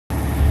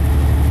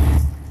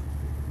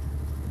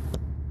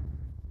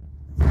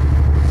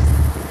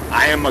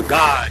I am a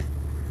God.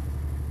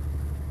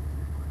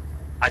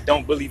 I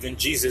don't believe in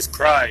Jesus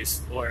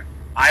Christ. Or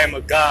I am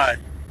a God.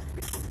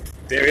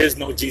 There is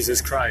no Jesus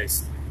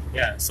Christ.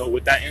 Yeah, so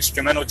with that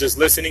instrumental just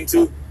listening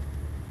to,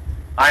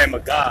 I am a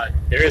God.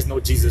 There is no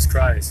Jesus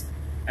Christ.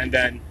 And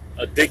then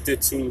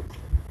addicted to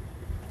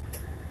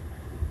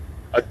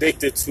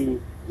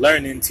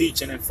learning,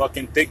 teaching, and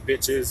fucking thick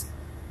bitches.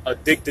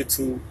 Addicted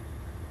to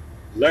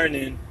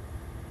learning,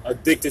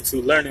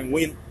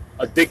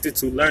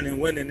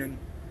 winning, and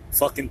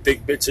fucking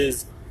thick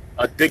bitches.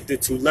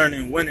 Addicted to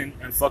learning, winning,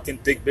 and fucking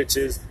thick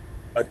bitches.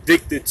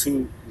 Addicted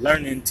to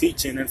learning,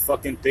 teaching, and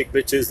fucking thick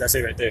bitches. That's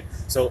it right there.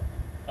 So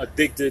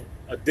addicted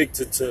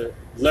to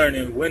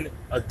learning,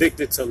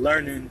 addicted to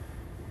learning,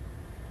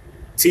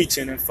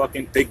 teaching, and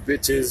fucking thick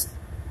bitches.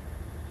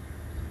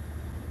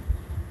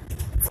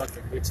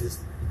 Fucking bitches.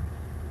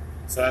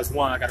 So that's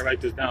one. I gotta write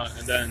this down,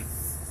 and then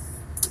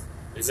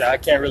is that I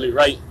can't really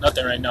write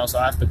nothing right now, so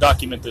I have to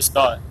document this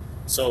thought.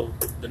 So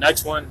the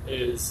next one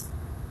is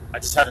I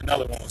just had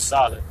another one with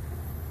solid.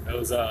 It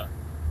was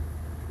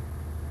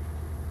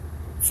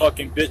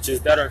fucking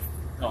bitches that are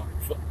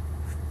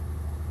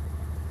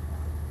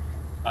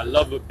I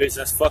love a bitch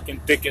that's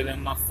fucking thicker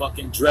than my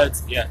fucking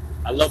dreads. Yeah,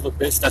 I love a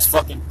bitch that's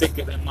fucking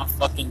thicker than my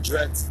fucking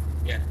dreads.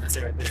 Yeah, that's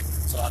it right there.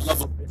 So I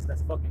love a bitch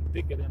that's fucking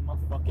thicker than my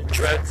fucking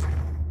dreads.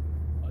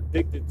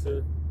 Addicted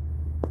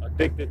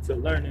to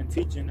learning,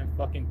 teaching, and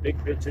fucking thick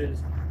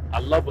bitches. I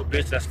love a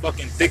bitch that's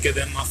fucking thicker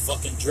than my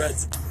fucking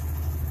dreads.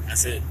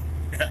 That's it.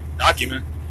 Document.